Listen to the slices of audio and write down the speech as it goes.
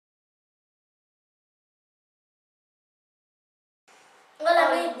Hola,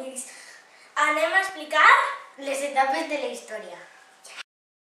 amics. Anem a explicar les etapes de la història.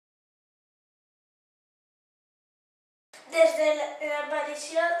 Des de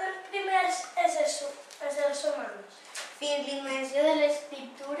l'aparició dels primers éssers humans Fins l'invenció de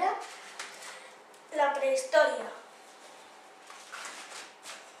l'escriptura, la prehistòria.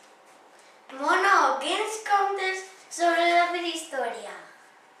 Mono, què ens contes sobre la prehistòria?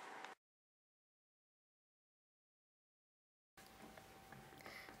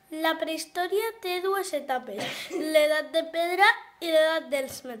 La prehistòria té dues etapes, l'edat de pedra i l'edat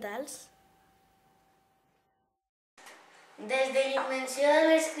dels metalls. Des de l'invenció de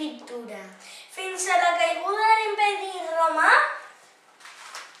l'escriptura Fins a la caiguda de l'imperi romà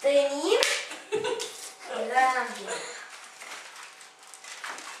tenim l'edat antiga.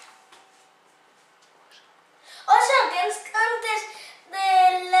 Oso, què ens contes de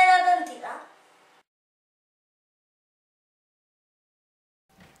l'edat antiga?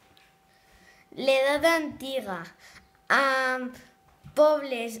 L'edat antiga, amb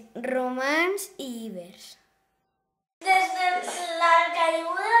pobles romans i ibers. Des de la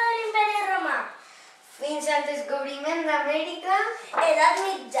caiguda de l'imperi romà Fins al descobriment d'Amèrica, edat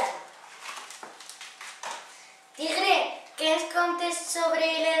mitjana. Tigre, què ens contes sobre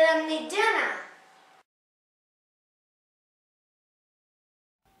l'edat mitjana?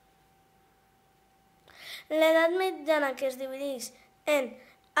 L'edat mitjana que es divideix en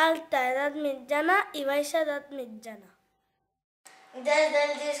alta edat mitjana i baixa edat mitjana. Des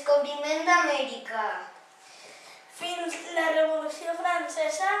del descobriment d'Amèrica Fins la Revolució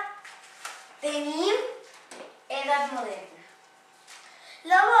Francesa, tenim edat moderna.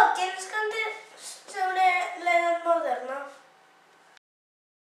 Lobo, què ens contes sobre l'edat moderna?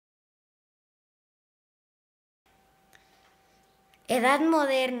 Edat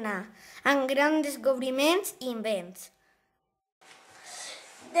moderna, amb grans descobriments i invents.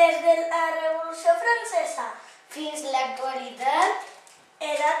 Des de la Revolució Francesa Fins l'actualitat,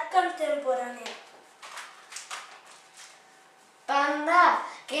 edat contemporània. Panda,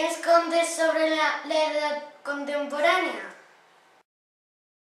 què ens contes sobre l'edat contemporània?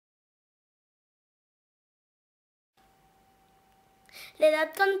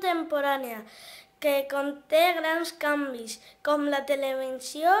 L'edat contemporània, que conté grans canvis, com la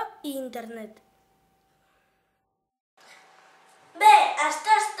televisió i internet. Bé,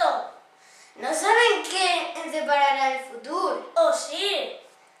 això és tot. No sabem què ens depararà el futur. Oh, sí!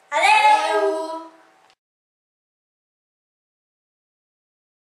 Adeu!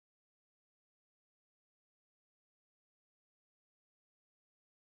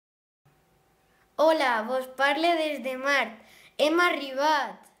 Hola, vos parle des de Mart. Hem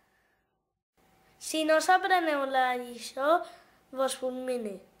arribat. Si no s'apreneu la lliçó, vos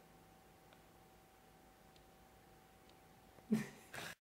fulmine.